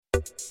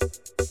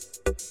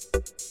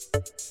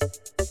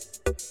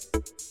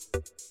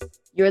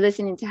You're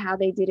listening to How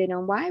They Did It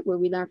and Why, where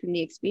we learn from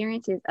the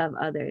experiences of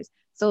others.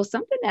 So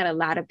something that a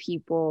lot of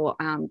people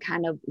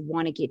kind of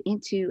want to get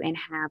into and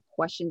have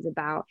questions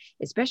about,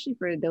 especially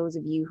for those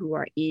of you who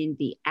are in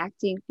the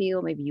acting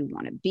field, maybe you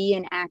want to be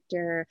an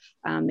actor,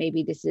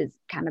 maybe this has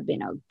kind of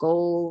been a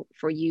goal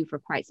for you for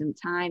quite some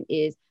time,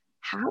 is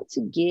how to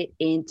get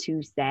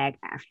into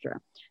SAG-AFTRA.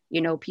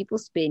 You know, people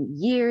spend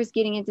years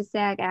getting into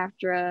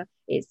SAG-AFTRA.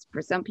 It's,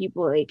 for some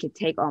people, it could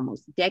take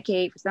almost a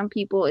decade. For some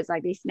people, it's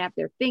like they snap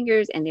their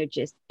fingers and they're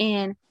just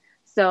in.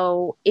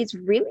 So it's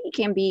really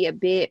can be a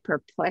bit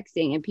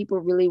perplexing, and people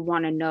really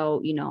want to know,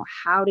 you know,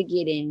 how to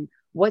get in,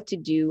 what to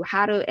do,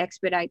 how to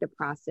expedite the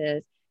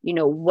process, you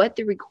know, what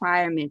the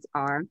requirements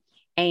are.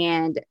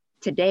 And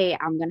today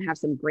I'm going to have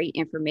some great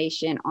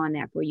information on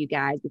that for you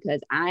guys,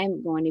 because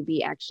I'm going to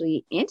be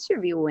actually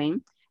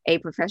interviewing a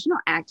professional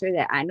actor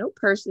that I know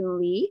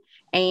personally.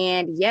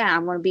 And yeah,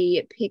 I'm going to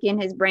be picking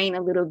his brain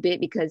a little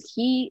bit because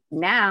he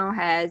now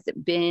has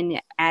been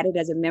added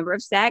as a member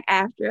of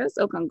SAG-AFTRA.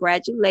 So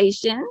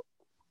congratulations.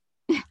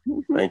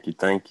 Thank you.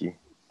 Thank you.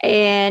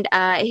 And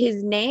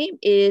his name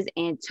is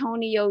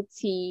Antonio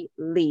T.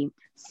 Lee.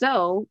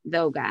 So,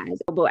 though, guys,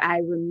 but I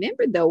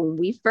remember, though, when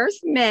we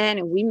first met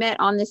and we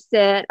met on the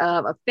set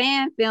of a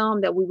fan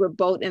film that we were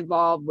both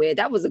involved with,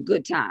 that was a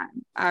good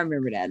time. I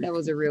remember that. That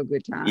was a real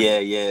good time.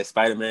 Yeah.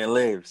 Spider-Man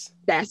Lives.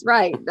 That's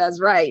right. That's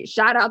right.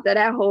 Shout out to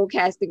that whole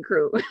cast and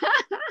crew.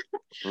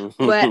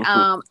 But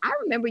I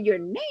remember your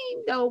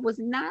name, though, was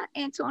not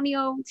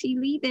Antonio T.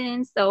 Lee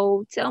then.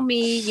 So tell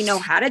me, you know,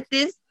 how did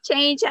this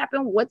change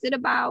happen? What's it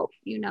about?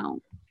 You know?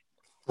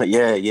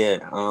 Yeah.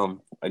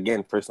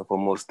 Again, first and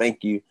foremost,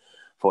 thank you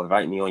for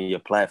inviting me on your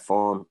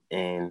platform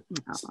and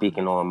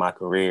speaking on my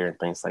career and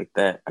things like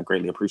that. I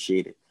greatly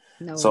appreciate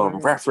it. So in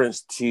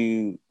reference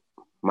to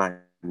my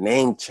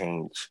name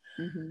change,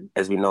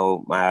 as we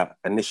know, my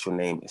initial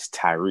name is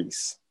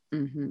Tyrese.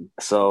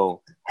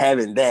 So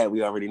having that,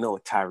 we already know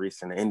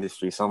Tyrese in the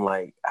industry. So I'm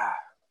like,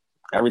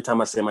 every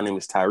time I say my name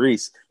is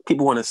Tyrese,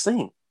 people want to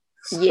sing.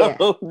 Yeah,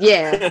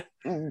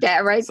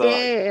 that right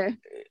there.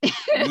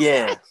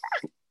 Yeah.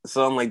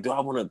 So I'm like, do I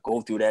want to go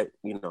through that,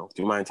 you know,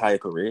 through my entire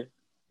career?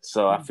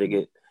 So I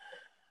figured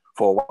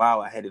for a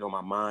while I had it on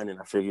my mind, and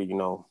I figured, you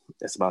know,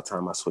 it's about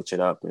time I switch it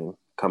up and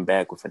come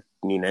back with a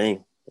new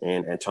name.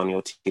 And Antonio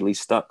T. Lee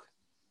stuck.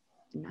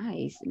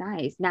 Nice.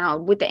 Now,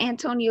 with the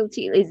Antonio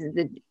T. Lee, is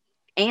the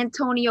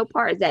Antonio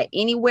part, is that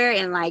anywhere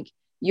in like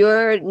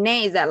your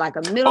name? Is that like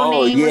a middle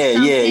name?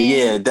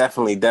 Yeah,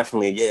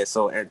 definitely. Yeah.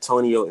 So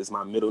Antonio is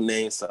my middle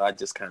name, so I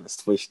just kind of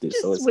switched it.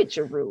 Just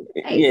switcheroo.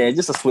 Yeah,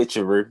 just a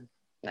switcheroo.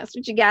 That's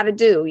what you got to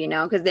do, you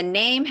know, because the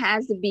name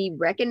has to be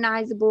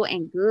recognizable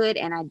and good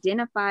and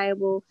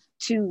identifiable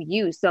to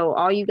you. So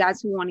all you guys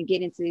who want to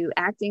get into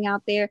acting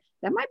out there,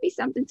 that might be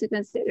something to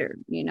consider.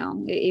 You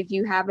know, if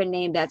you have a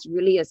name that's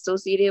really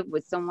associated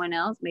with someone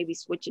else, maybe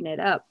switching it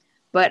up.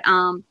 But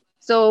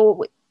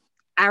so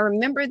I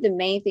remember the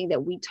main thing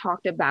that we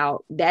talked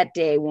about that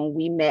day when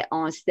we met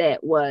on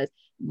set was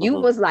you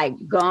was like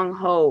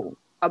gung-ho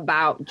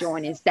about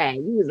joining SAG.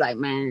 You was like,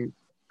 man,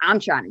 I'm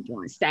trying to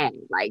join SAG.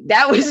 Like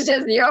that was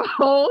just your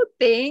whole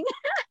thing.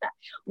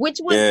 Which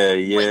was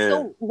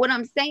so what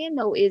I'm saying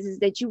though is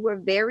that you were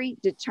very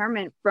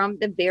determined from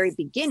the very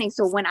beginning.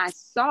 So when I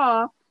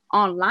saw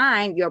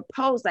online your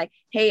post like,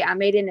 hey, I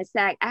made it in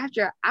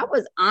SAG-AFTRA, I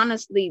was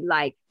honestly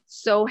like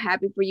so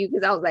happy for you,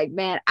 because I was like,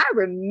 man, I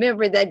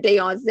remember that day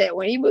on set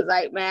when he was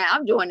like, man,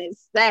 I'm joining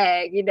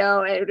SAG, you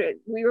know, and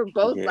we were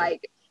both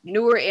like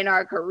newer in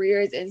our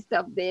careers and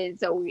stuff then,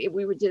 so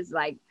we were just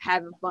like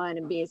having fun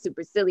and being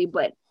super silly,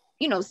 but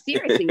you know,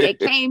 seriously, it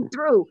came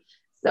through.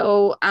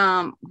 So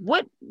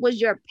what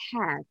was your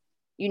path,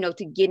 you know,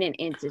 to getting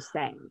into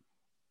SAG?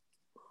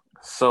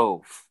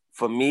 So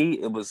for me,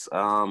 it was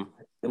a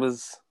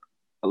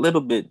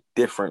little bit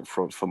different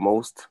for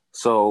most.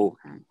 So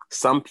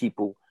some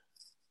people,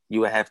 you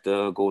would have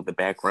to go the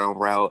background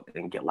route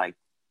and get like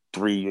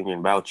 3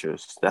 union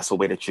vouchers. That's a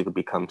way that you could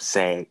become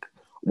SAG.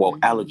 Well,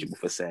 eligible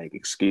for SAG,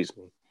 excuse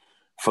me.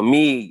 For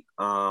me,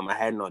 I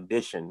had an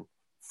audition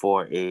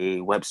for a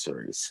web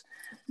series.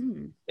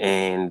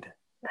 And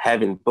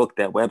having booked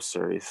that web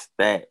series,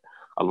 that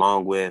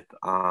along with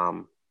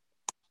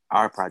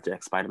our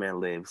project, Spider-Man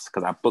Lives,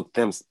 because I booked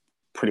them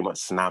pretty much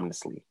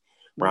synonymously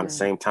around the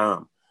same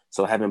time.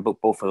 So having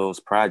booked both of those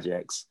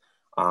projects,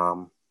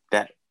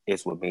 that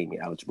is what made me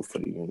eligible for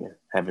the union,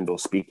 having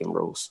those speaking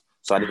roles.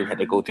 So I didn't have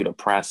to go through the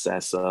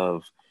process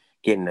of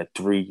getting the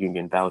 3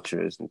 union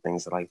vouchers and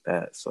things like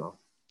that. So.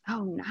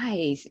 Oh,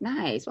 nice.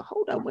 Well,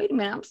 hold up, wait a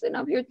minute. I'm sitting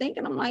up here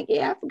thinking, I'm like,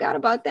 yeah, I forgot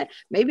about that.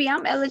 Maybe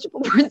I'm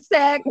eligible for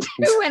SAG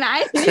too, and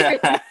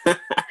I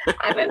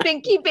haven't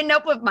been keeping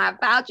up with my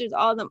vouchers,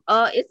 all of them.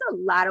 It's a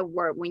lot of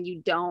work when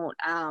you don't,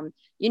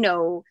 you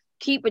know,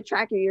 keep a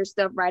track of your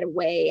stuff right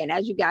away. And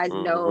as you guys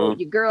know,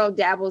 your girl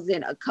dabbles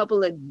in a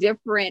couple of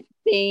different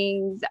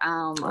things.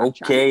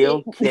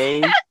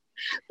 Okay.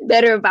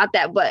 Better about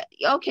that, but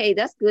okay,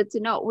 that's good to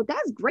know. Well,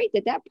 that's great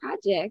that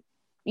project,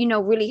 you know,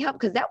 really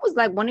helped, because that was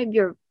like one of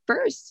your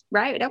first,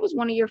 right? That was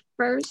one of your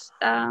first.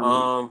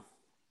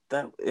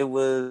 That it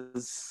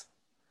was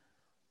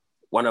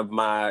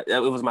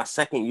it was my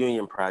second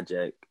union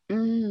project.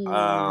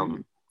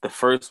 Mm, The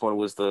first one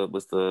was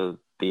the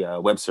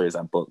web series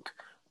I booked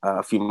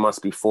a few months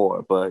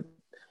before, but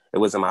it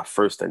wasn't my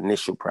first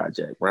initial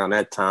project. Around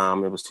that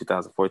time, it was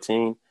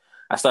 2014.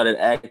 I started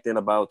acting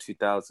about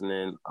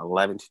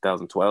 2011,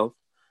 2012.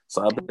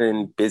 So I've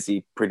been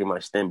busy pretty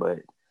much then, but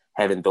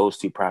having those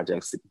two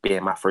projects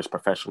being my first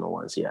professional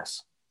ones,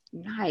 yes.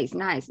 nice,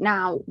 nice.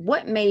 Now,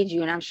 what made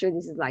you, and I'm sure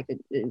this is like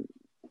a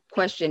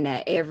question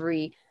that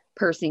every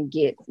person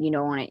gets,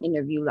 on an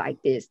interview like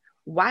this.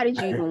 Why did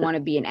you even want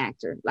to be an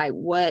actor? Like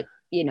what,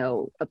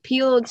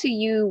 appealed to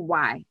you?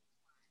 Why?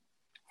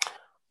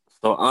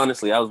 So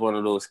honestly, I was one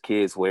of those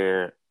kids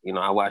where,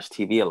 I watched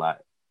TV a lot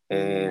Mm,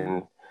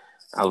 and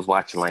I was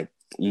watching like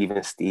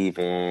Even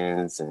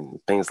Stevens and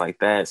things like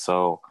that.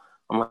 So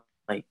I'm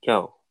like,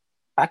 yo,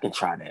 I can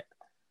try that.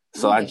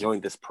 So I yeah.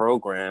 joined this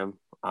program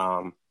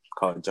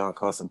called John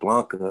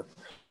Casablanca,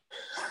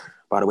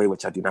 by the way,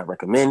 which I do not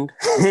recommend.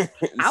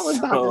 I was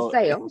about to So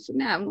say, oh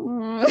snap.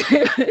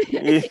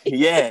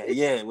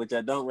 yeah, which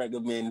I don't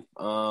recommend.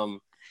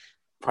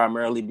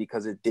 Primarily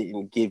because it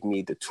didn't give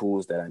me the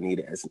tools that I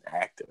needed as an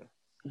actor.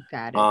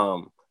 Got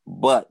it.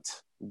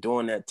 But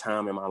during that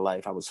time in my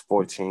life, I was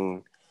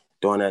 14.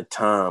 During that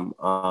time,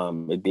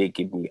 it did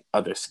give me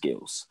other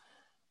skills.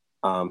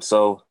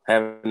 So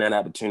having that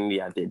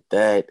opportunity, I did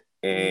that,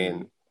 Mm.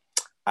 and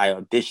I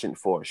auditioned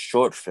for a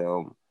short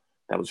film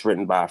that was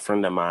written by a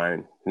friend of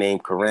mine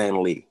named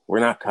Karan Lee. We're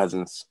not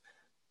cousins,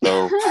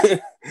 though.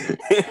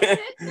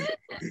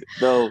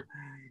 Though,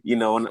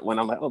 when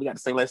I'm like, oh, we got the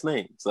same last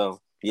name.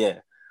 So yeah,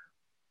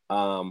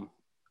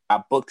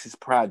 I booked his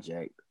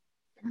project,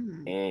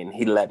 Mm. and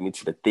he led me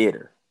to the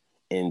theater,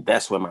 and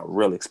that's where my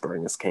real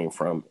experience came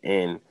from.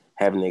 And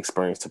having the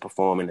experience to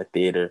perform in the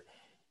theater,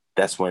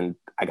 that's when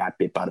I got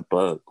bit by the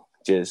bug.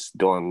 Just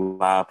doing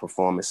live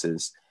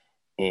performances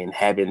and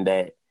having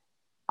that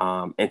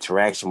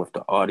interaction with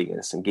the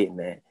audience and getting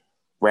that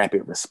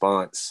rapid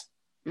response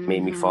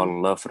made me fall Hmm.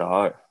 in love for the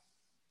art.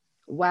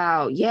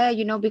 Wow. Yeah,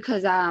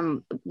 because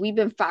we've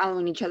been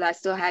following each other. I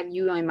still have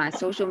you on my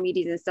social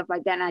medias and stuff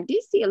like that. And I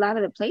did see a lot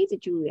of the plays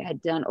that you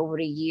had done over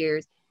the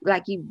years.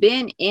 Like you've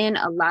been in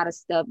a lot of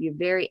stuff. You're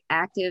very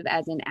active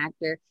as an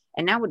actor.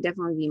 And that would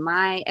definitely be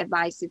my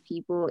advice to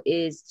people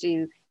is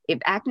to, if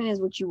acting is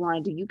what you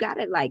want to do, you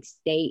gotta like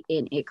stay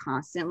in it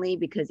constantly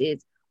because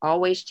it's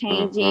always Mm-hmm.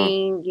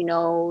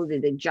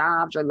 changing. The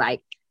jobs are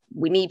like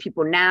we need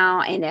people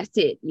now and that's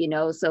it.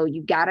 So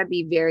you gotta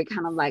be very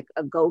kind of like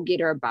a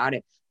go-getter about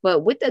it. But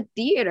with the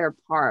theater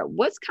part,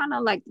 what's kind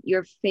of like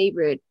your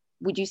favorite?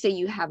 Would you say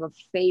you have a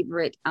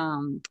favorite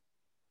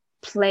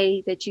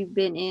play that you've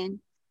been in?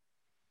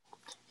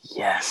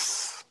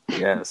 Yes,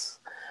 yes,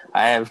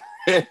 I have.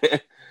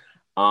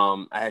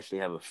 I actually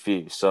have a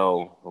few.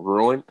 So,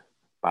 Ruined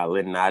by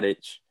Lynn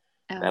Nottage.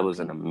 Oh, That was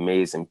an okay.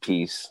 amazing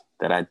piece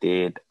that I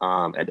did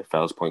at the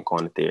Fells Point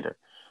Corner Theater.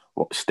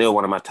 Well, still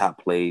one of my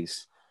top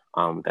plays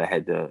that I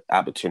had the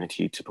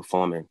opportunity to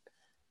perform in.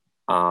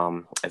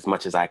 As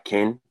much as I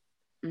can,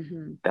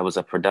 Mm-hmm. that was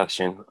a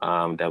production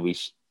that we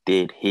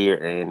did here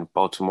in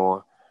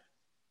Baltimore.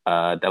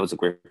 That was a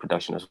great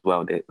production as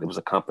well. There was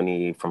a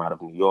company from out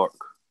of New York,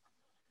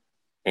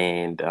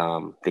 and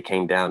they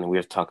came down and we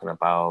were talking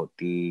about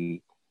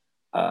the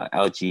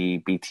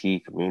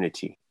LGBT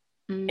community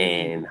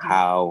and Mm-hmm.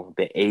 how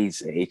the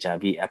AIDS and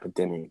HIV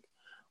epidemic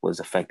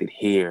was affected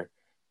here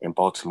in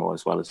Baltimore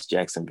as well as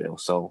Jacksonville.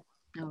 So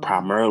Oh, wow.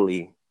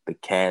 primarily the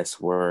cast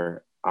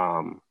were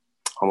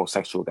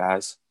homosexual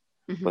guys,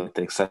 Mm-hmm. with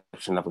the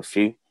exception of a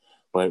few,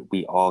 but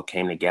we all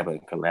came together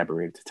and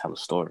collaborated to tell a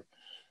story.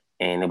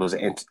 And it was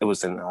an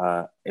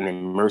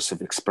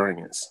immersive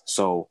experience.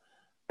 So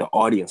the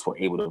audience were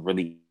able to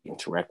really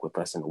interact with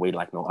us in a way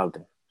like no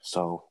other.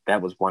 So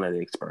that was one of the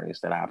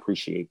experiences that I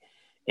appreciate,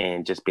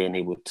 and just being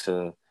able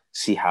to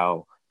see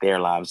how their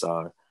lives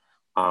are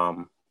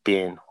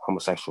being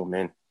homosexual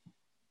men.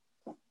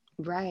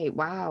 Right.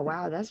 Wow.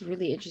 Wow. That's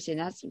really interesting.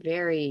 It's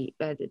very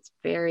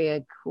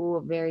a cool,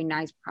 very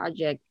nice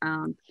project.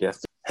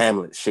 Yes,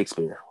 Hamlet,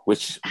 Shakespeare,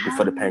 which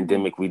before the Ah,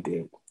 pandemic we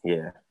did.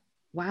 Yeah.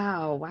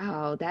 wow.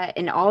 Wow.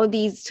 And all of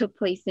these took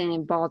place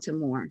in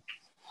Baltimore.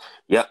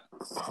 Yep.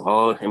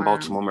 All in Wow.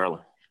 Baltimore,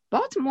 Maryland.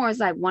 Baltimore is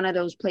like one of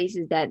those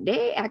places that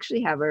they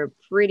actually have a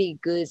pretty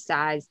good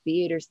sized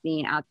theater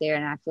scene out there.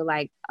 And I feel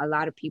like a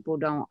lot of people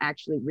don't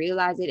actually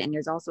realize it. And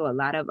there's also a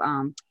lot of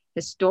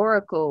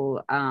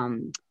historical,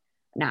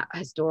 not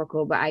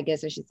historical, but I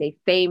guess I should say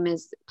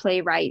famous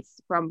playwrights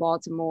from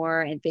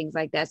Baltimore and things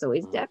like that. So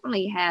it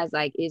definitely has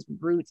like its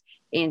roots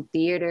in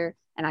theater.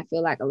 And I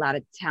feel like a lot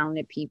of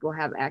talented people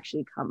have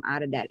actually come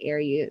out of that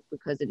area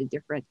because of the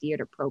different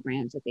theater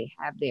programs that they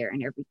have there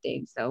and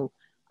everything. So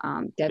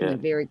definitely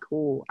Yeah. very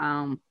cool.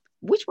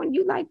 Which one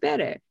you like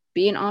better,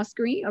 being on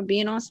screen or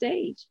being on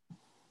stage?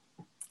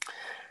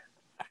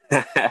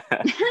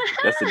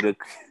 that's a good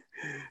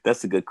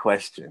that's a good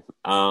question.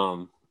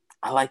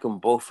 I like them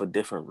both for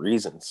different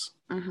reasons.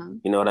 Uh-huh.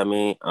 You know what I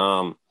mean?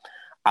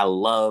 I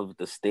love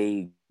the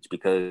stage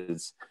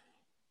because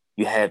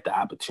you have the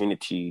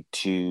opportunity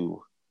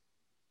to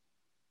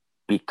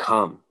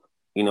become,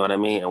 you know what I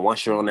mean? And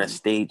once you're on that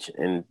stage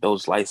and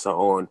those lights are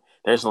on,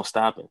 there's no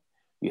stopping.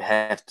 You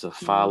have to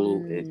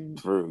follow it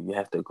through. You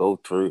have to go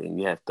through, and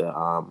you have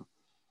to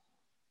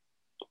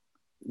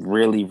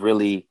really,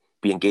 really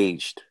be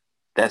engaged.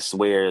 That's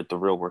where the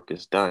real work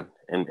is done,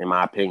 in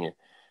my opinion.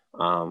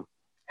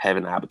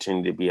 Having the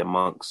opportunity to be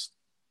amongst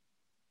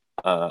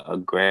a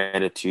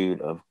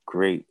gratitude of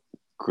great,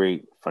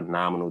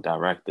 phenomenal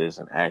directors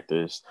and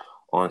actors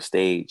on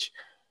stage.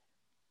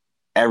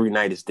 Every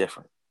night is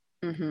different.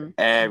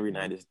 Every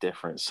night is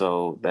different.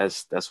 So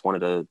that's one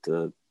of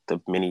the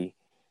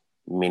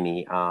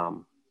many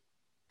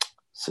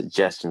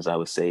suggestions I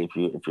would say if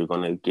you're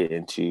going to get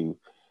into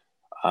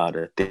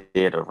the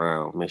theater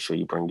realm. Make sure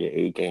you bring your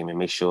A game and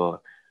make sure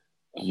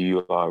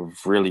you are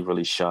really,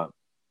 really sharp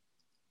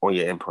on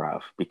your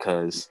improv,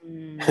 because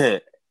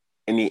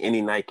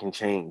any night can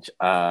change.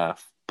 But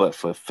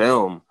for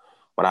film,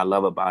 what I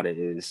love about it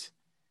is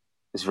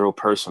it's real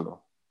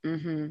personal.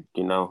 You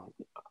know,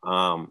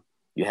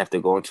 you have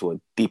to go into a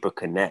deeper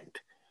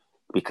connect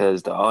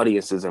because the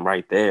audience isn't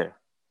right there.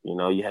 You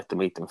know, you have to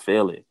make them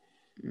feel it.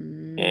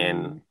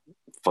 And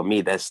for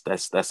me,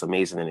 that's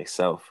amazing in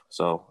itself.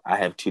 So I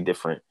have two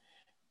different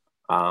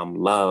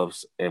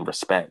loves and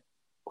respect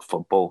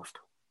for both.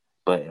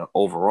 But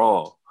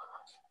overall,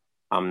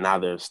 I'm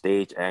neither a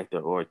stage actor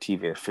or a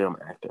TV and film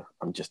actor.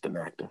 I'm just an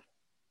actor.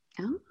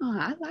 Oh,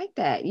 I like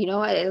that. You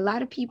know, a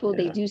lot of people,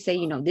 they do say,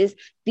 you know, this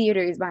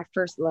theater is my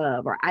first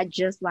love, or I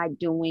just like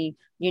doing,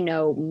 you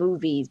know,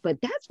 movies.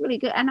 But that's really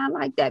good. And I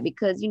like that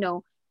because, you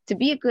know, to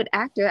be a good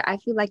actor, I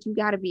feel like you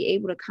got to be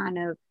able to kind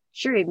of,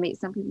 sure,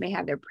 some people may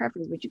have their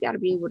preference, but you got to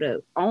be able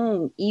to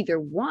own either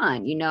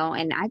one, you know.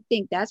 And I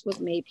think that's what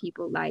made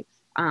people like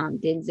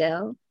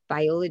Denzel,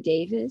 Viola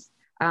Davis,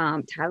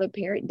 Tyler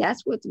Perry.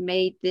 That's what's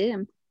made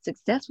them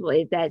successful,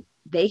 is that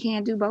they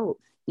can do both,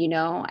 you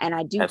know. And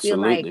I do feel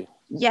like,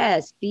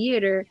 yes,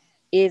 theater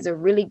is a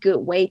really good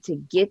way to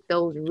get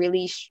those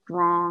really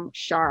strong,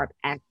 sharp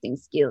acting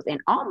skills,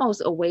 and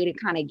almost a way to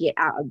kind of get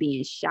out of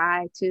being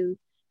shy too.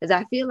 Because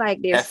I feel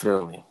like there's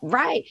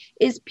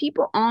is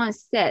people on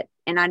set,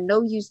 and I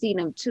know you see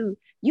them too.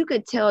 You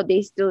could tell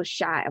they still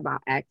shy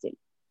about acting,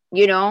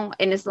 you know.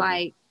 And it's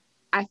like,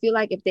 I feel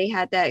like if they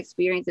had that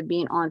experience of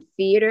being on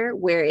theater,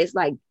 where it's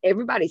like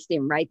everybody's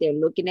sitting right there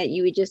looking at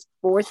you, it just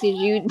forces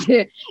you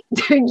to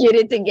get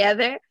it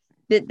together.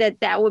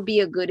 That would be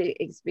a good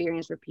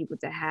experience for people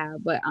to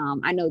have. But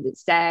I know that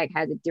SAG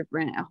has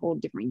a whole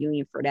different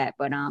union for that.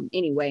 But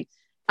anyway,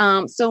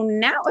 so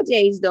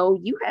nowadays though,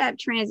 you have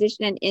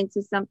transitioned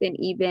into something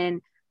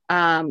even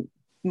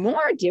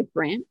more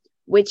different,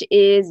 which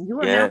is you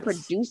are now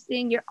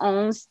producing your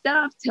own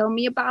stuff. Tell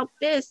me about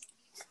this.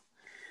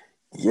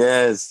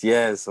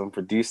 Yes, I'm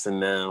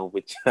producing now,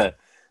 which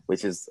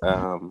is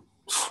a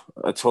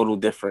total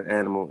different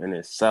animal in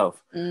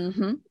itself.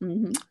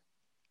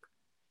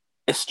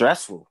 It's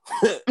stressful.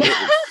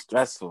 It's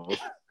stressful.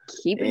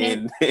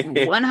 Keeping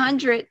it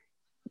 100.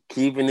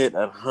 Keeping it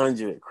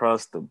 100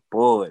 across the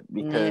board,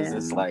 because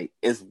it's like,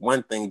 it's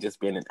one thing just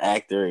being an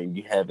actor and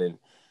you having,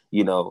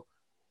 you know,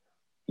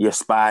 your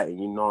spot and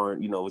you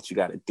know what you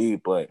got to do,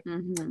 but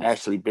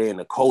actually being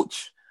a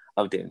coach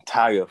of the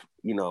entire,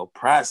 you know,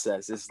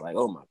 process, it's like,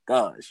 oh my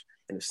gosh.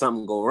 And if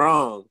something go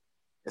wrong,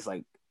 it's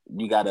like,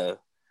 you gotta,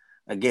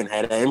 again,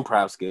 have that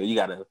improv skill. You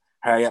gotta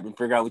hurry up and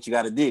figure out what you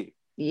gotta do.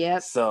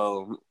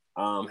 So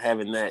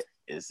having that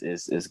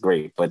is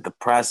great. But the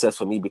process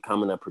for me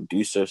becoming a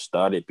producer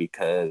started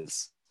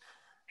because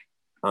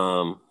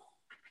I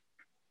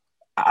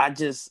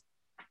just,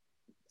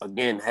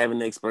 again, having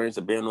the experience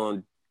of being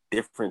on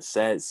different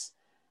sets,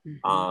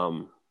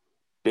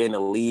 being a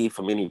lead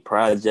for many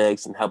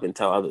projects and helping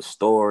tell other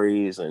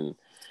stories. And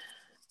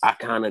I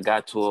kind of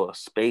got to a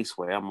space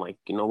where I'm like,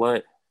 you know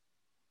what?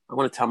 I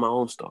want to tell my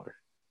own story.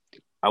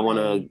 I want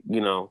to,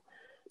 you know,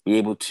 be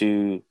able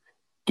to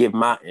give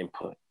my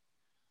input,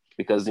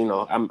 because, you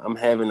know, I'm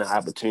having the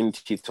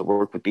opportunity to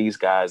work with these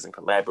guys and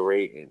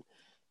collaborate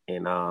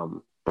and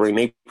bring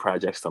their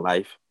projects to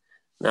life.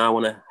 Now I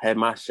want to have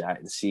my shot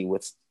and see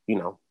what's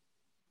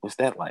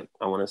that like.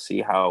 I want to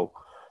see how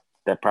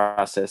that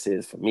process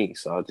is for me.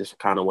 So I just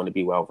kind of want to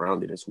be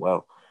well-rounded as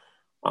well.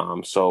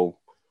 So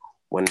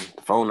when the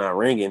phone not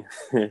ringing,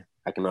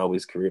 I can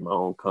always create my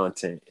own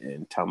content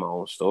and tell my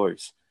own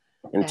stories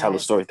and tell the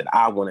stories that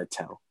I want to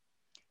tell.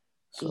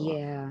 So.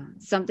 Yeah,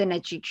 something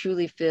that you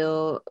truly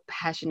feel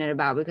passionate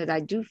about, because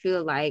I do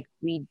feel like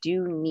we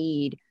do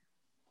need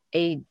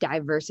a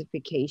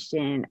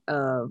diversification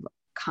of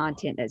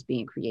content that's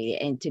being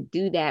created. And to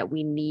do that,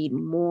 we need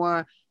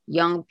more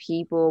young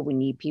people. We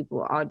need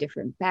people all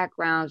different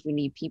backgrounds. We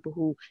need people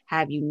who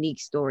have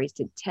unique stories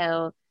to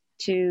tell,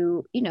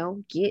 to, you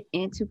know, get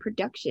into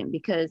production.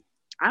 Because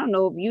I don't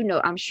know if you know,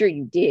 I'm sure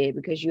you did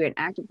because you're an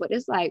actor, but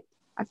it's like,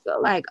 I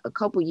feel like a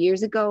couple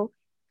years ago,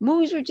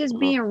 movies were just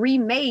being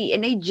remade,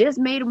 and they just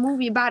made a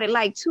movie about it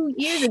like 2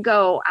 years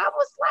ago. I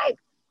was like,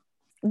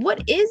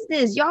 what is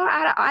this? Y'all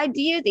out of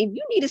ideas? If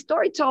you need a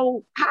story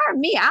told, hire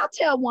me. I'll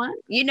tell one,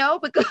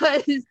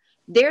 because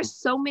there's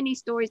so many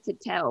stories to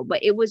tell,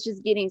 but it was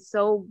just getting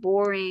so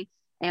boring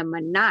and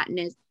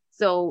monotonous.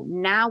 So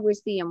now we're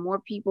seeing more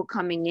people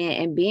coming in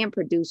and being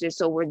producers.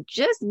 So we're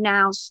just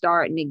now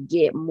starting to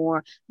get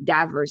more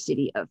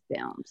diversity of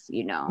films.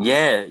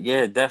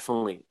 Yeah,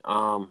 definitely.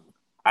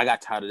 I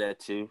got tired of that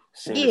too,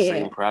 seeing the Yeah.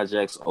 same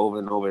projects over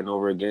and over and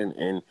over again,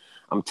 and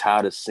I'm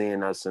tired of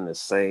seeing us in the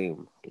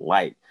same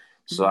light.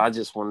 So I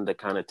just wanted to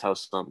kind of tell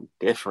something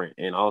different,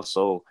 and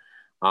also,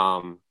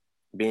 um,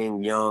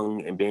 being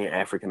young and being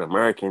African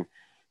American,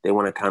 they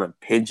want to kind of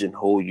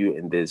pigeonhole you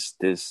in this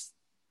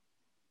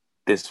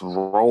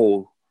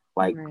role,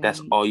 like that's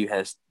Right. all you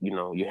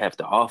have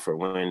to offer.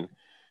 When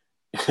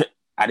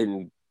I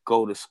didn't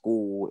go to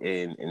school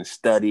and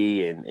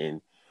study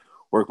and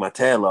work my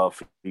tail off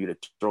for you to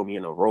throw me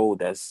in a role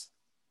that's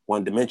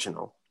one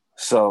dimensional.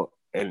 So,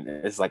 and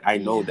it's like, I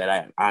know Yeah.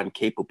 that I'm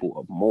capable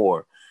of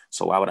more.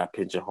 So why would I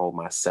pigeonhole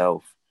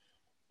myself?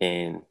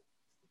 And,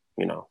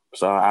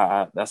 so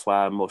I that's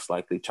why I most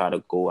likely try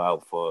to go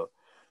out for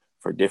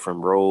different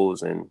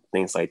roles and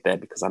things like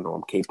that, because I know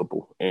I'm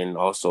capable. And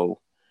also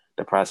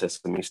the process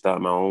of me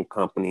starting my own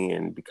company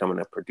and becoming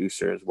a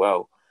producer as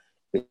well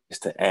is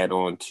to add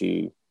on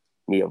to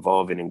me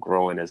evolving and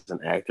growing as an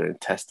actor and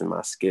testing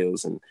my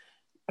skills, and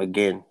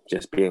again,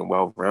 just being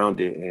well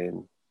rounded,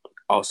 and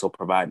also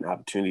providing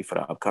opportunity for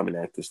the upcoming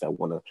actors that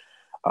want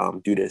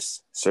to do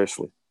this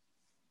seriously.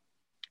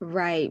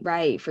 Right,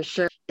 right, for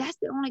sure. That's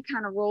the only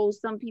kind of role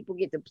some people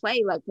get to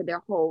play like for their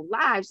whole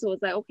life. So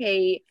it's like,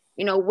 okay,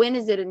 when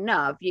is it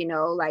enough?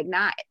 Like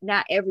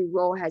not every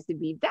role has to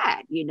be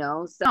that.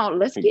 So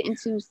let's get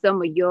into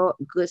some of your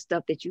good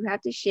stuff that you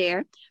have to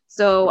share.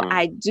 So Mm-hmm.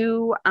 I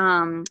do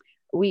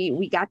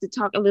we got to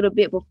talk a little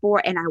bit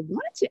before, and I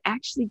wanted to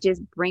actually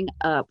just bring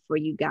up for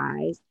you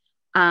guys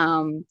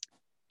um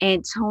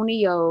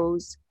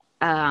Antonio's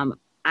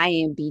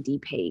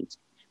IMBD page.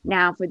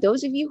 Now, for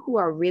those of you who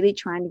are really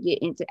trying to get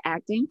into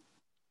acting,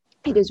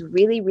 it is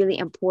really, really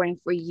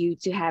important for you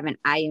to have an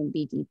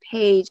IMBD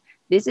page.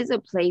 This is a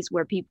place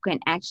where people can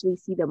actually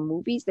see the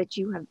movies that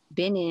you have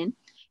been in.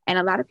 And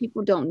a lot of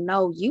people don't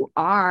know you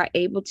are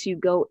able to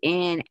go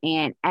in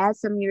and add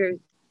some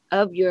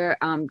of your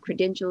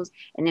credentials,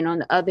 and then on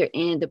the other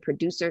end the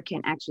producer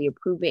can actually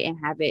approve it and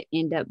have it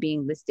end up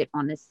being listed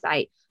on the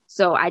site.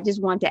 So I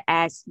just want to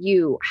ask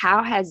you,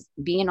 how has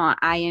being on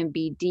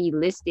IMBD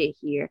listed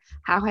here,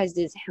 how has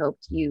this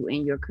helped you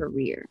in your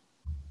career?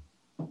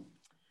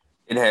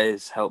 It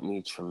has helped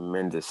me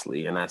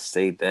tremendously, and I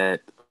say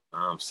that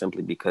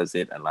simply because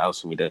it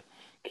allows me to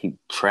keep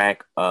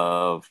track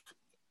of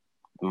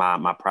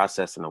my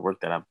process and the work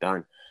that I've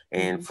done.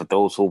 And Mm-hmm. for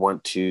those who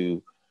want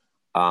to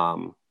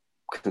um,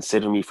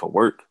 consider me for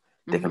work,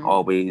 they can Mm-hmm.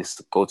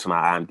 always go to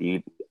my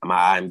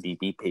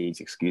IMDb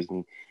page, excuse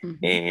me,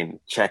 Mm-hmm. and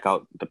check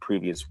out the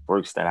previous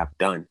works that I've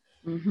done.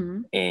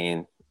 Mm-hmm.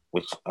 And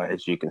which,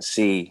 as you can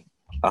see,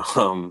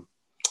 um,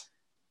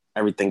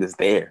 everything is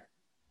there.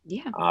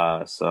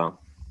 Yeah. So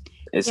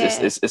it's it's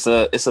Yeah. it's it's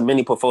a it's a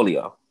mini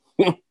portfolio.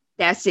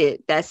 That's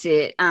it. That's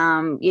it.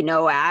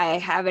 I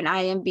have an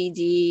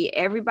IMBD.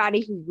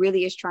 Everybody who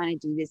really is trying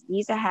to do this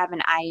needs to have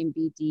an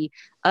IMBD.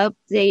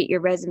 Update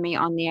your resume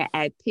on there,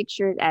 add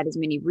pictures, add as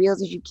many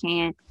reels as you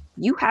can.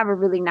 You have a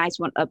really nice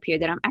one up here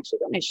that I'm actually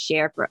going to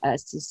share for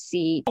us to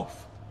see.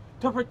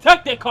 To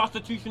protect their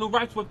constitutional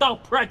rights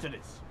without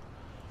prejudice.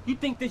 You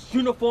think this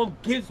uniform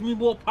gives me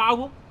more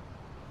power?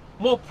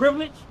 More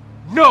privilege?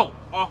 No,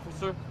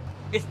 officer.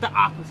 It's the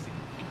opposite.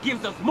 It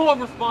gives us more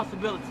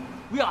responsibility.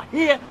 We are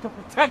here to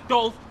protect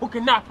those who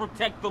cannot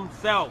protect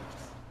themselves.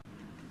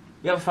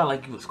 You ever felt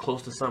like you was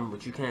close to something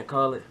but you can't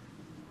call it?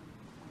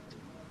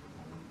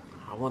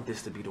 I want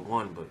this to be the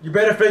one, but... You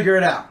better figure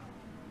it out.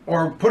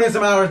 Or put in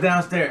some hours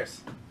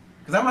downstairs.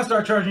 Because I'm going to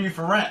start charging you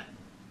for rent.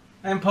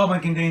 And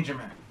public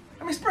endangerment.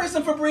 I mean, spray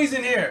some Febreze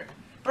in here.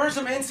 Burn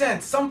some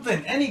incense,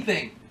 something,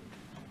 anything.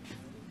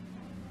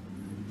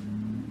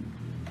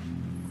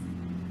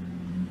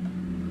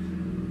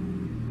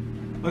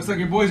 Looks like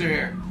your boys are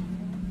here.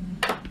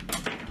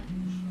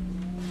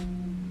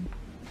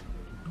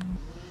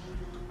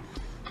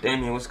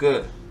 Damien, what's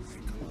good?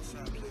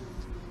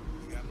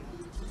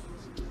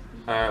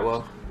 Alright,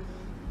 well...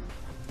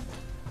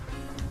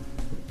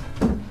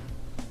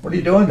 What are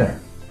you doing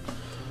there?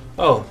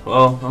 Oh,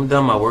 well, I'm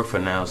done my work for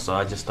now, so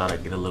I just thought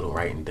I'd get a little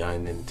writing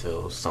done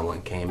until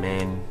someone came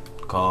in,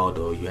 called,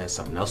 or you had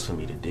something else for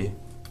me to do.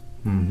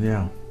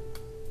 Yeah.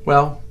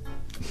 Well,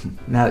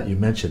 now that you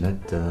mention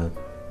it,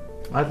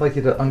 I'd like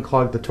you to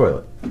unclog the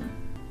toilet.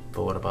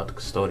 But what about the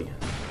custodian?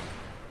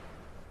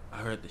 I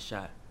heard the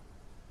shot.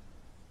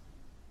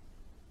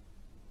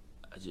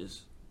 I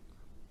just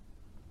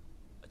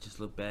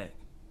looked back.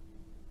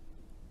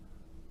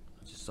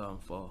 I just saw him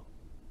fall.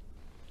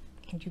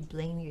 And you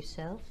blame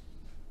yourself?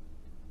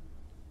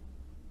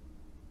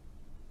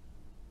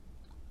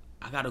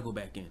 I gotta go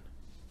back in.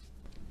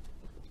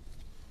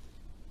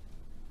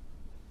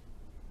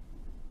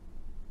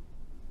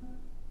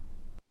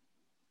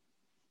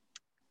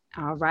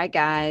 All right,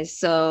 guys.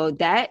 So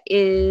that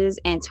is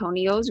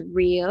Antonio's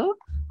reel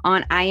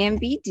on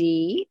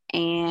IMBD.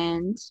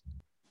 And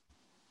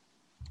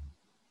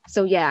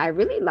so, yeah, I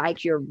really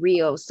like your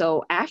reel.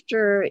 So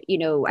after, I Thank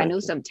know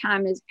you. some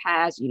time has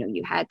passed,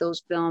 you had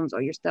those films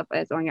or your stuff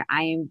that's on your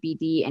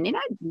IMBD. And then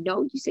I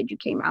know you said you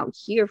came out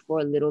here for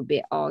a little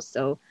bit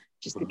also,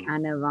 just to Mhm.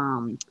 kind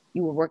of,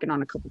 you were working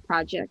on a couple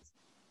projects.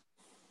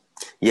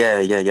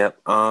 Yeah.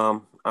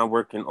 I'm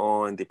working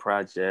on the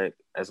project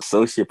as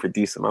associate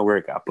producer. My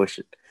work, I push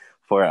it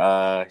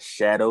for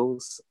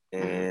Shadows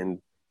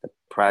and the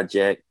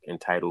project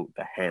entitled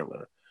The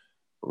Handler,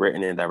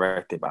 written and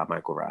directed by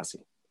Michael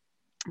Rossi.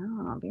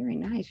 Oh, very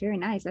nice, very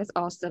nice. That's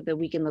all stuff that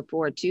we can look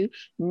forward to.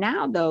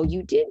 Now, though,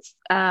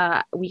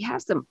 we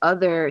have some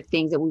other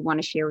things that we want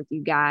to share with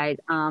you guys.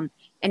 And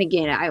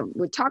again,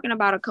 we're talking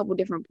about a couple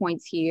different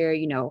points here,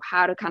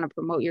 how to kind of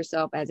promote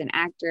yourself as an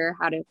actor,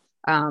 how to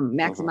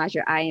maximize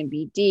your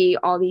IMBD.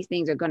 All these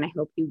things are going to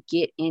help you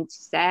get into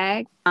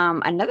SAG.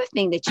 Another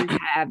thing that you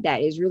have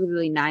that is really,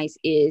 really nice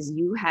is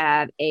you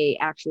have a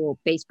actual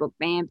Facebook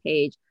fan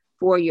page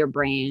for your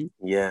brand.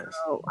 Yes.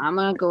 So I'm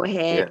going to go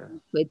ahead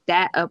and put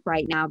that up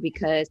right now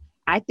because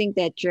I think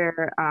that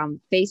your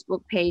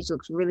Facebook page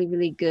looks really,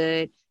 really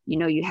good.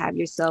 You have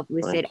yourself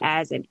listed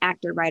as an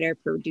actor, writer,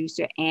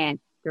 producer, and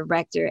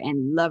director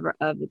and lover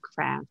of the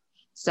craft.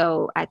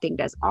 So I think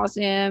that's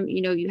awesome.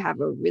 You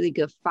have a really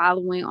good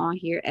following on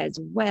here as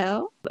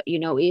well. But,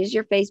 is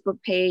your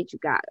Facebook page. You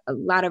got a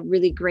lot of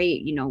really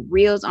great,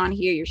 reels on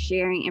here. You're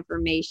sharing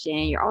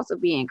information. You're also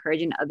being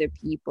encouraging to other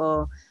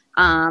people.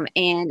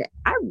 And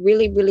I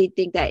really, really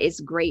think that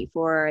it's great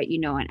for,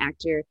 an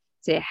actor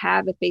to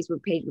have a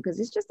Facebook page because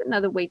it's just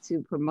another way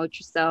to promote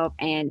yourself.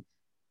 And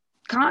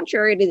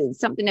contrary to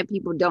something that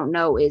people don't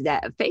know is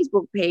that a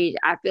Facebook page,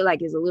 I feel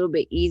like is a little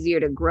bit easier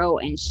to grow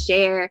and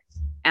share.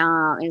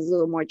 Is a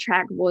little more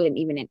trackable than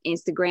even an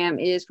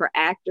Instagram is for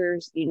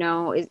actors.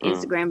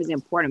 Instagram is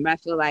important, but I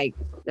feel like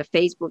the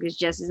Facebook is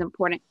just as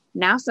important.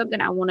 Now,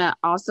 something I want to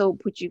also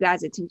put you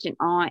guys' attention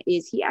on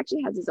is he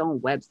actually has his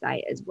own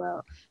website as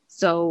well.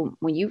 So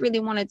when you really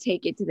want to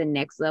take it to the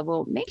next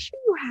level, make sure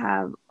you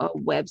have a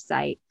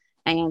website.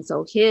 And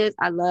so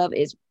I love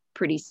is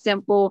pretty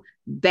simple.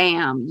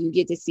 Bam, you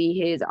get to see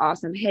his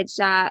awesome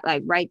headshot,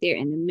 like right there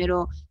in the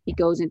middle. He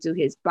goes into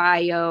his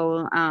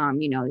bio.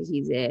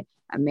 He's a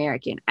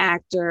American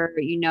actor,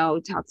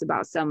 talks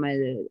about some of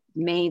the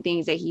main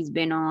things that he's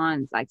been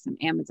on, like some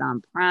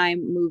Amazon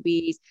Prime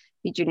movies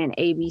featured in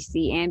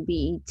ABC and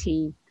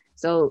BET.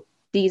 So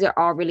these are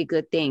all really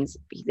good things.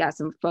 He's got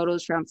some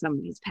photos from some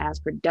of his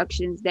past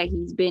productions that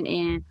he's been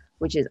in,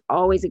 which is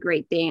always a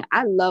great thing.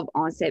 I love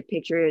on-set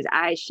pictures.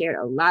 I shared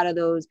a lot of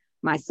those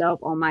myself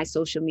on my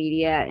social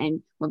media.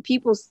 And when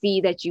people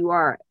see that you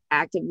are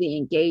actively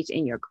engaged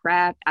in your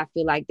craft, I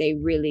feel like they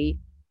really,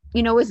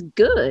 it's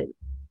good.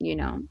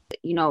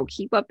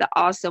 Keep up the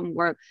awesome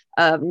work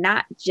of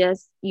not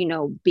just,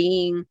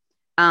 being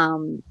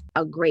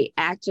a great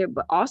actor,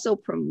 but also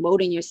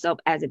promoting yourself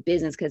as a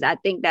business. Because I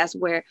think that's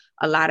where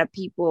a lot of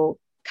people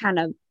kind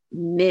of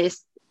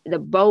miss the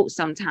boat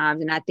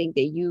sometimes. And I think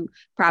that you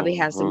probably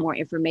have some more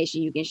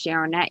information you can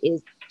share on that.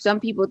 Is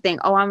some people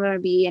think, oh, I'm going to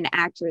be an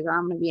actress or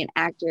I'm going to be an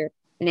actor.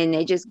 And then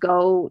they just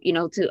go,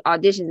 to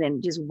auditions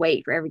and just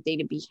wait for everything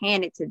to be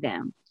handed to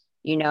them.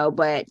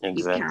 But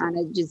you're kind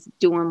of just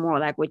doing more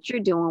like what you're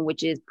doing,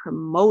 which is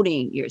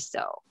promoting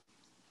yourself.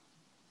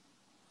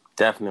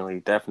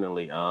 Definitely.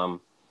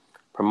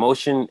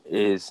 Promotion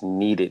is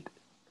needed.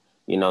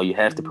 You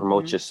have to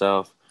promote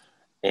yourself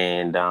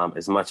and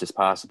as much as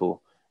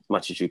possible, as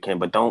much as you can,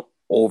 but don't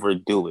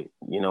overdo it.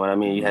 You know what I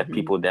mean? You have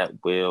people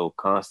that will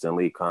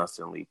constantly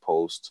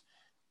post.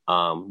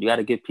 You got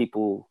to give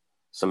people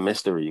some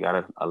mystery. You got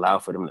to allow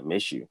for them to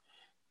miss you.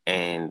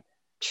 And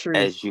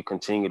as you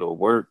continue to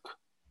work,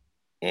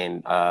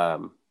 and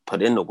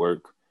put in the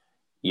work,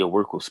 your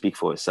work will speak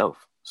for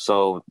itself.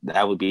 So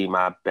that would be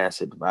my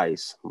best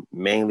advice,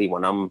 mainly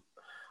when I'm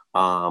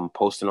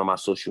posting on my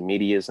social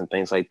medias and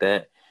things like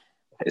that.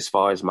 As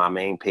far as my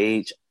main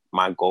page,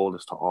 my goal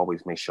is to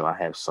always make sure I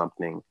have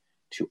something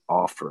to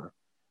offer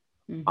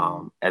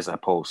as I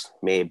post.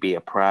 May it be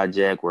a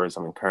project, words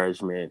of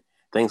encouragement,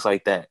 things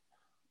like that.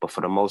 But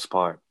for the most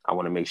part, I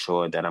want to make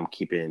sure that I'm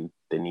keeping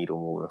the needle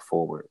moving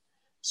forward.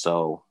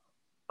 So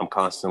I'm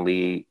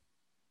constantly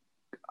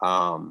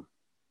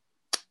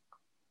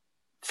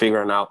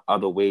figuring out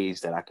other ways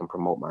that I can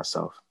promote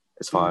myself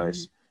as far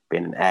as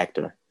being an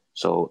actor.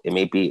 So it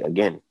may be,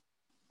 again,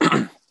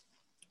 acting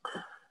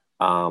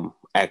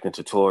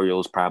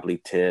tutorials,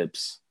 probably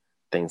tips,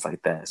 things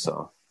like that.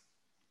 So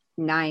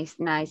nice.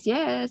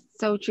 Yes,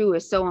 so true.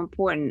 It's so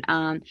important.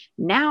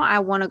 Now I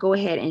want to go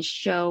ahead and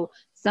show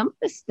some of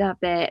the stuff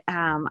that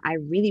I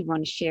really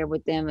want to share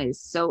with them. Is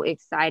so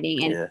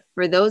exciting. And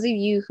for those of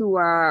you who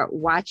are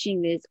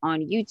watching this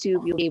on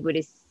YouTube, you'll be able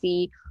to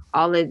see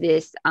all of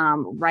this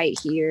right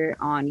here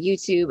on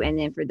YouTube. And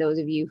then for those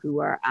of you who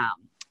are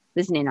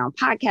listening on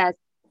podcast,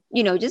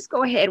 just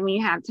go ahead when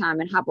you have time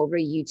and hop over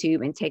to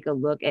YouTube and take a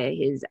look at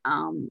his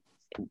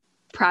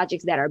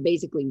projects that are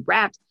basically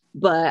wrapped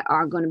but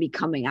are going to be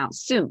coming out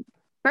soon.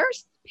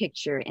 First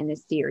picture in the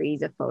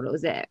series of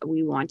photos that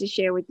we want to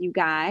share with you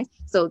guys.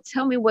 So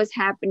tell me what's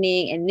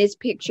happening in this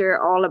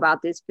picture, all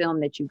about this film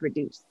that you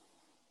produced.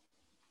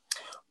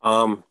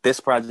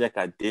 This project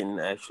I didn't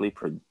actually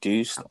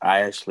produce.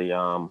 I actually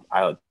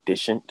I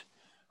auditioned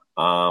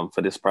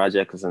for this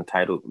project. It's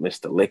entitled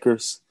Mr.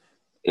 Liquors.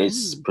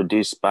 It's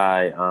produced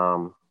by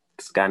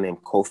this guy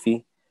named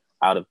Kofi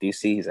out of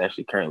DC. He's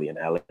actually currently in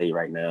LA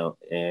right now,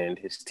 and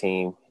his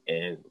team,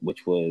 and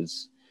which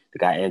was the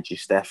guy Andrew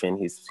Steffen.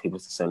 He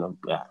was the son of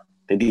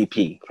the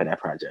DP for that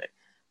project.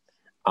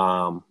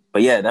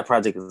 But yeah, that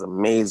project is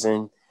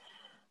amazing.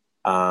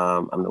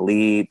 I'm the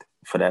lead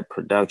for that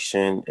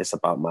production. It's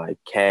about my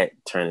cat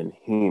turning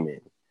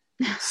human.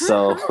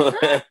 So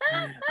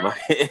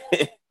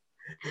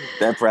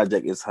that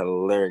project is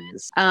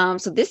hilarious.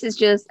 So this is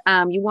just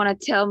you want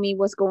to tell me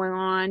what's going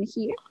on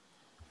here?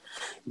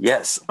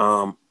 Yes.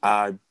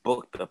 I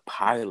booked a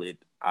pilot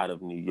out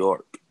of New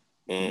York,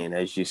 and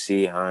as you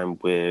see, I'm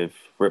with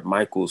Rip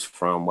Michaels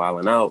from Wild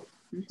 'N Out.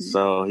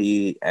 So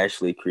he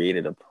actually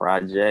created a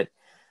project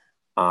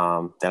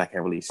that I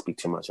can't really speak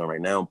too much on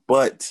right now,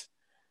 but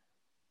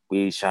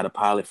we shot a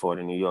pilot for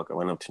it in New York. I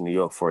went up to New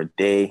York for a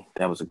day.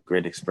 That was a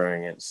great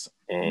experience.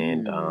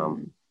 And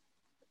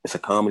it's a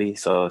comedy,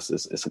 so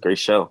it's a great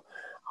show.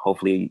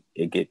 Hopefully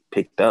it get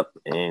picked up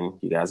and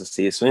you guys will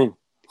see it soon.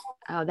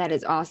 Oh, that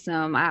is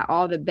awesome.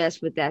 All the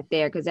best with that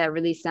there, because that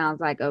really sounds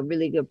like a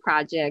really good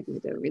project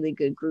with a really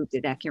good group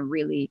that can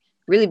really,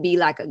 really be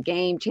like a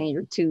game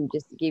changer too,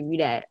 just to give you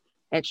that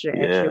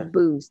extra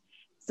boost.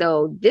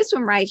 So this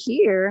one right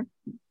here,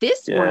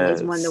 one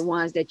is one of the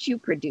ones that you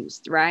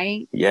produced,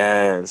 right?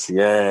 Yes.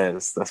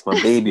 That's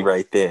my baby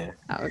right there.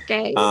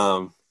 Okay.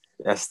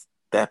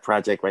 That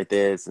project right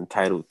there is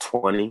entitled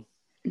 20.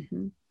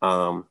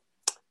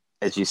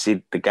 As you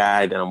see, the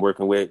guy that I'm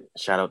working with,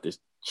 shout out to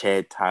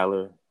Chad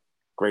Tyler,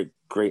 great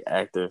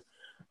actor.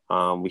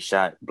 We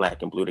shot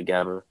Black and Blue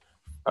together,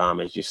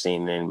 as you've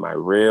seen in my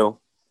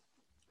reel.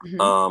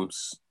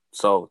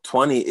 So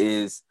 20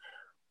 is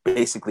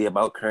basically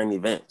about current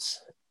events.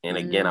 And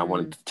again, I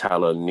wanted to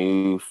tell a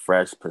new,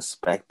 fresh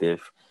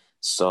perspective.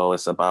 So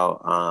it's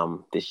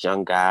about this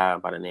young guy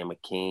by the name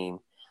of King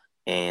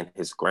and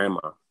his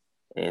grandma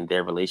and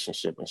their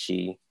relationship. And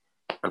she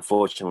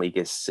unfortunately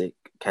gets sick,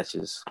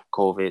 catches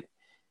COVID.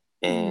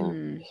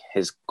 And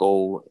his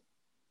goal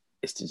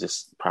is to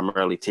just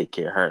primarily take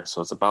care of her.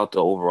 So it's about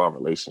the overall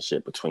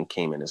relationship between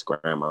King and his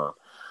grandma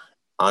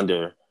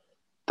under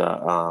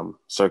the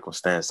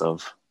circumstance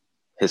of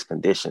his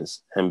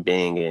conditions, him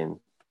being in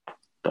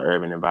the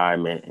urban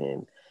environment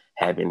and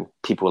having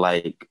people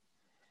like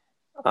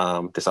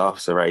this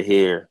officer right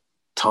here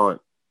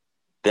taunt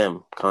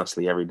them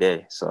constantly every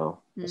day. So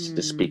it's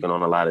just speaking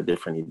on a lot of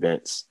different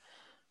events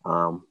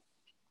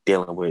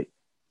dealing with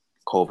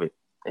COVID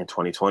in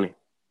 2020.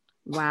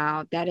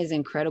 Wow, that is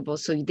incredible.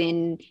 So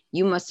then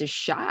you must have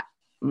shot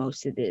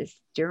most of this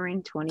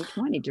during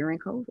 2020, during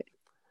COVID.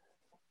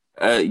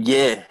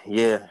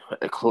 Yeah.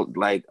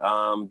 Like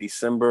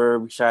December,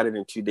 we shot it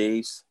in 2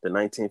 days, the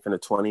 19th and the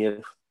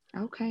 20th.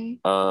 Okay.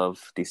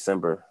 Of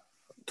December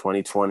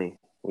 2020.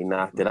 We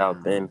knocked it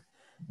out then.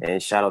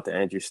 And shout out to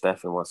Andrew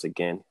Steffen once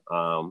again,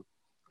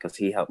 because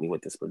he helped me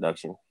with this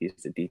production. He's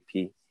the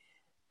DP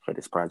for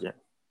this project.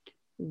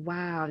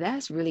 Wow,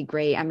 that's really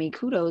great. I mean,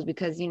 kudos,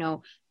 because,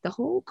 the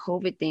whole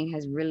COVID thing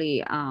has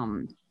really,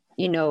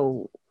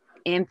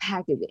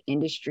 impacted the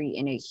industry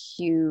in a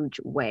huge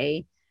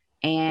way.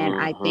 And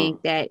I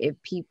think that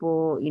if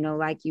people,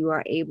 like you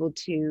are able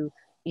to,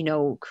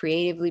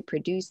 creatively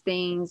produce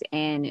things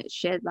and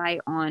shed light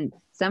on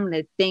some of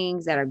the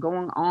things that are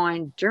going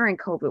on during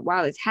COVID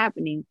while it's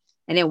happening.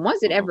 And then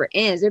once it ever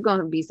ends, there are going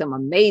to be some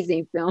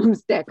amazing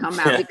films that come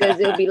out, because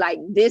it'll be like,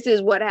 this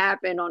is what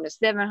happened on the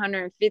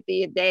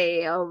 750th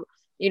day of,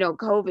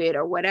 COVID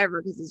or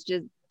whatever, because it's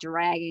just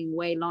dragging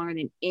way longer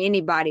than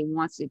anybody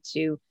wants it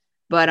to.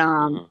 But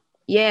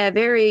yeah,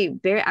 very,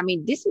 very, I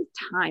mean, this is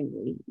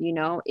timely,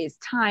 it's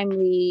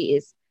timely,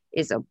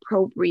 it's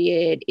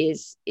appropriate,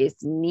 it's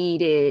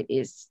needed,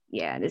 this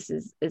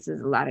is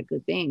a lot of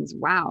good things.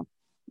 Wow.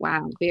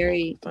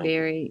 Very,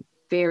 very,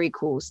 very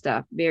cool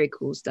stuff. Very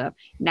cool stuff.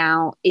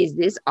 Now, is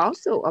this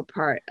also a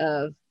part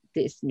of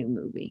this new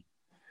movie?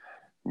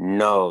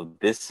 No,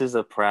 this is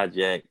a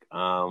project,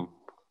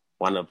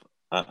 one of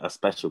a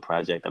special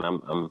project that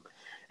I'm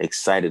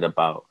excited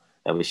about,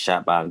 that was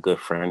shot by a good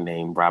friend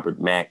named Robert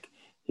Mack.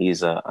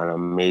 He's an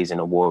amazing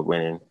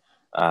award-winning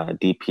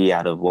DP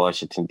out of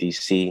Washington,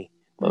 D.C.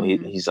 But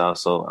he's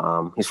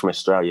also, he's from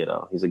Australia,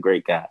 though. He's a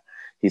great guy.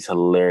 He's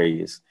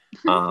hilarious.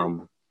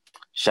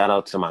 Shout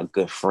out to my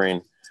good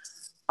friend,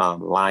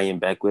 Lion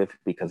Beckwith,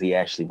 because he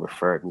actually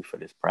referred me for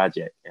this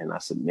project, and I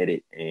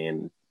submitted,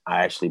 and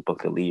I actually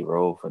booked a lead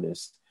role for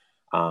this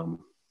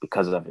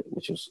because of it,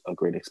 which was a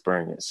great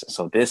experience.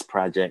 So this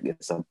project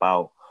is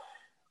about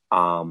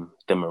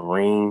the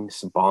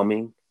Marines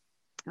bombing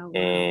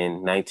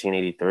in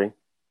 1983.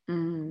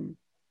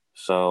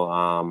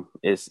 So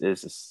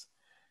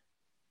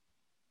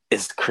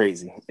it's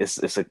crazy.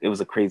 It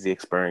was a crazy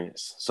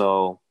experience.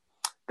 So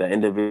the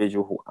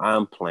individual who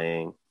I'm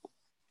playing,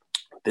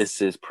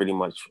 this is pretty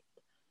much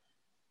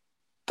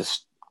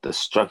the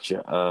structure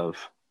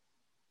of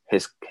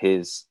his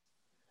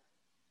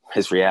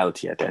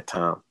reality at that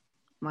time.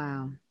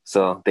 Wow.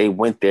 So they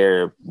went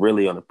there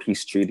really on a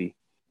peace treaty.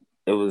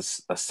 It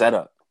was a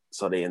setup.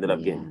 So they ended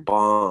up getting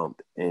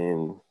bombed.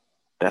 And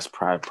that's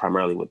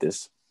primarily what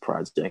this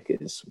project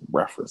is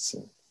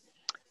referencing.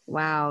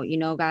 Wow.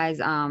 Guys,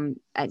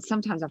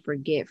 sometimes I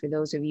forget, for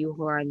those of you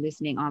who are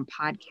listening on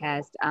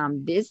podcast,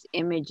 this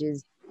image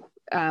is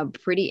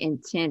pretty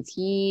intense.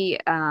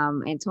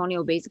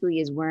 Antonio basically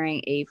is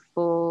wearing a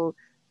full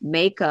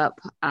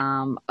makeup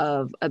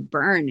of a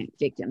burn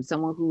victim,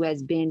 someone who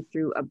has been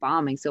through a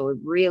bombing. So it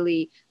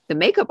really, the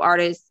makeup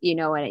artist, and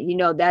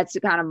that's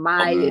kind of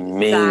my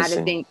side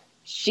of things.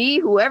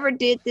 Whoever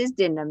did this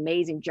did an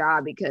amazing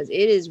job, because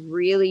it is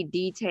really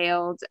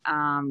detailed.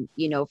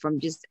 From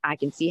just, I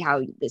can see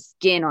how the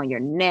skin on your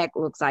neck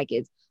looks like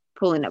it's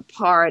pulling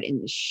apart,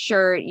 and the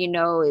shirt,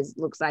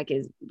 looks like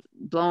it's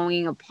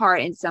blowing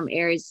apart in some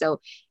areas. So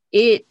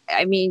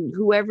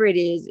whoever it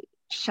is,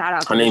 shout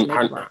out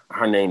to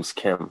her name's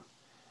Kim.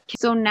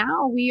 So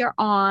now we are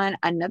on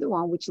another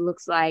one, which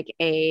looks like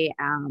a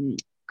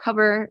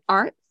cover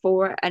art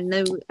for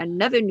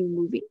another new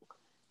movie.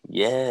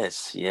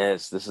 Yes.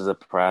 This is a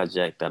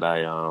project that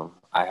I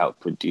helped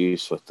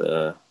produce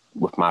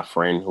with my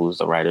friend who's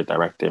the writer,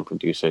 director, and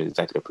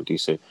executive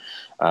producer,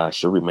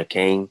 Cherie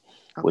McCain,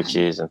 which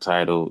is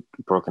entitled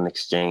Broken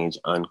Exchange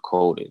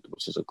Uncoded,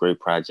 which is a great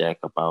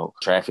project about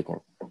trafficking.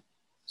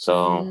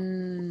 So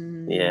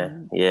we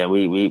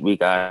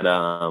got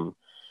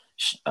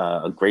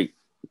a great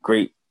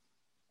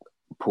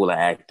pool of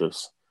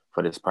actors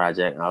for this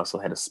project. I also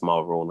had a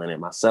small role in it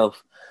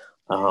myself,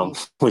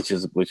 which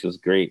was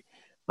great.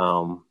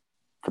 For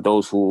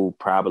those who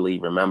probably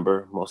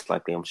remember, most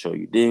likely I'm sure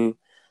you do,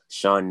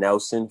 Sean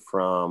Nelson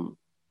from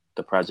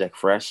the Project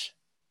Fresh.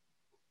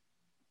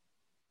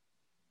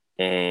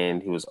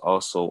 And he was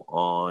also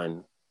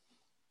on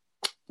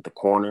The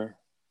Corner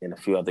and a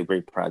few other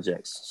great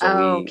projects. So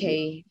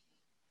okay.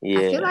 Yeah.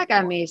 I feel like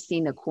I may have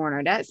seen The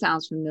Corner. That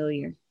sounds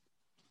familiar.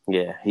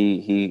 Yeah,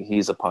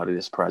 he's a part of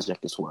this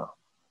project as well.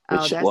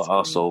 Which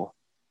also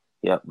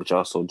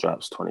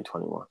drops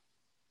 2021.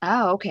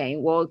 Oh, okay.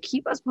 Well,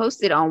 keep us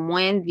posted on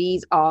when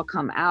these all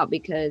come out,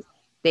 because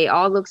they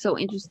all look so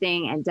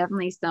interesting, and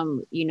definitely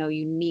some,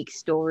 unique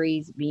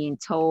stories being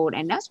told.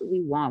 And that's what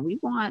we want. We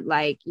want,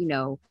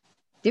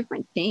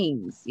 different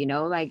things,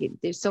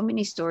 there's so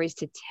many stories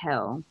to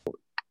tell.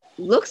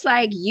 Looks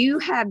like you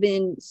have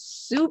been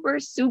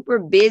super, super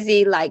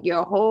busy,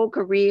 your whole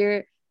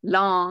career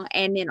long.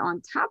 And then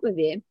on top of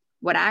it,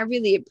 what I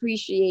really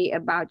appreciate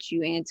about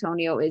you,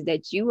 Antonio, is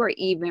that you are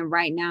even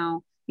right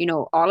now,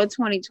 all of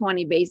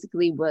 2020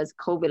 basically was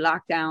COVID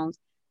lockdowns.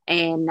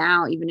 And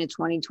now even in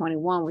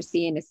 2021, we're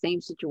seeing the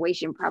same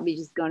situation, probably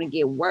just going to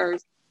get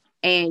worse.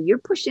 And you're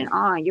pushing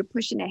on, you're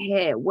pushing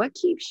ahead. What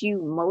keeps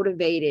you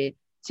motivated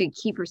to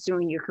keep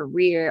pursuing your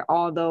career,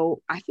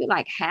 although I feel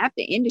like half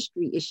the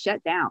industry is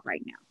shut down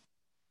right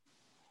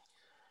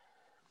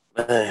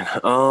now? Man,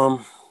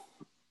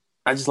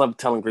 I just love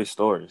telling great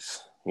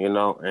stories,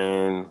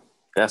 and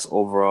that's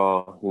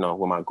overall,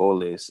 what my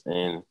goal is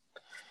in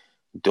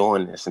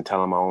doing this and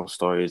telling my own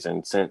stories.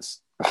 And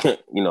since,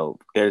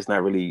 there's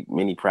not really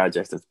many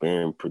projects that's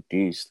being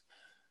produced,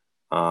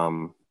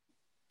 I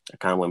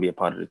kind of want to be a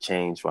part of the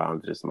change while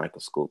under this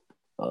microscope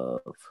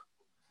of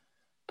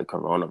the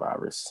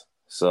coronavirus.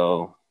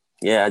 So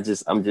yeah, I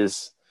just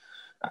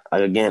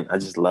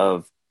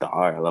love the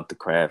art. I love the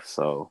craft.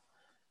 So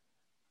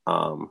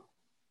I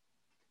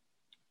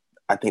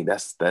think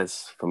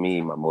that's for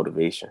me my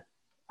motivation.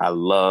 I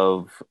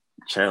love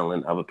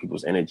channeling other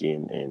people's energy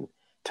and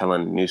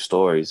telling new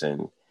stories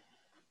and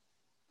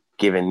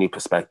giving new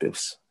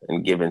perspectives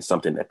and giving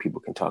something that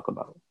people can talk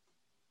about.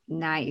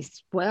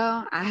 Nice.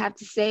 Well, I have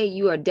to say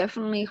you are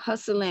definitely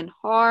hustling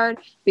hard,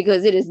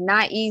 because it is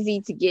not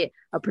easy to get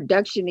a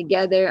production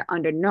together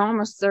under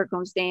normal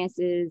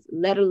circumstances,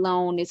 let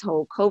alone this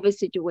whole COVID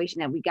situation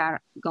that we got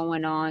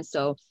going on.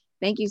 So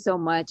thank you so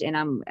much.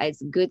 And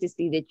it's good to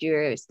see that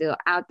you're still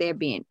out there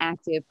being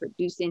active,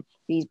 producing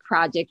these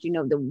projects.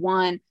 The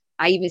one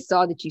I even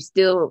saw that you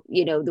still,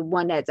 the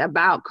one that's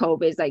about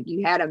COVID, it's like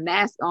you had a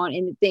mask on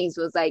in the thing.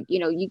 So it's like,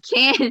 you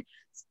can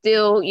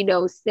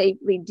still,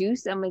 safely do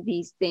some of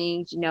these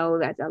things.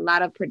 That's a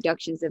lot of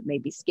productions have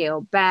maybe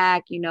scaled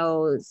back,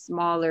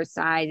 smaller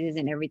sizes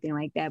and everything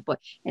like that.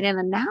 And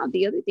then now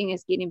the other thing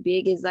that's getting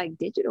big is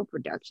digital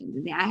productions.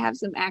 And I have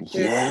some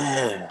actors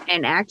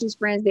and actors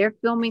friends, they're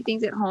filming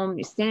things at home,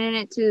 they're sending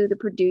it to the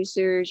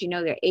producers,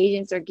 their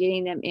agents are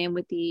getting them in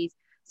with these.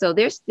 So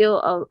there's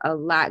still a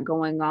lot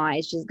going on.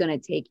 It's just going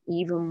to take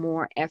even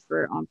more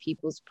effort on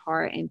people's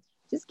part and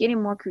just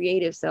getting more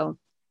creative. So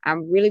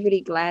I'm really,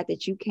 really glad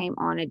that you came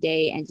on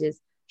today and just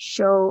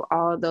show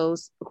all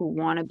those who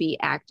want to be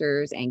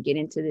actors and get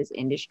into this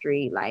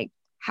industry,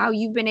 how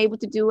you've been able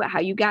to do it,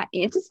 how you got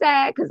into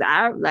SAG. Because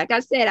like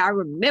I said, I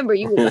remember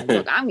you was like,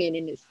 look, I'm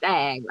getting into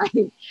SAG.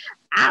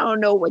 I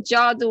don't know what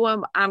y'all doing,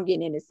 but I'm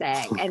getting into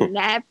SAG. And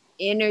that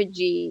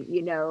energy,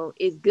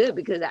 is good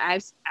because I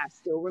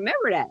still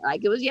remember that.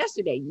 Like it was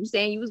yesterday. You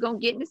saying you was gonna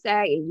get in the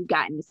SAG and you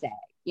got in the SAG.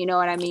 You know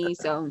what I mean?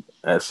 So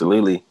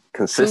absolutely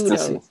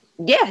consistency.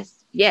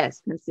 Kudos.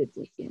 Yes,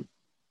 consistency.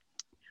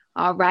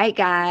 All right,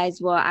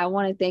 guys. Well, I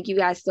want to thank you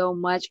guys so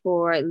much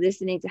for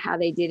listening to How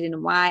They Did It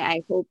and Why.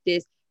 I hope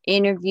this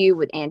interview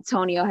with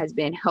Antonio has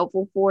been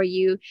helpful for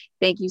you.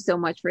 Thank you so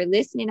much for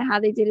listening to How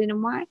They Did It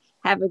and Why.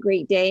 Have a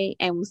great day,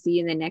 and we'll see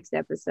you in the next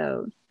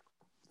episode.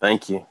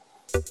 Thank you.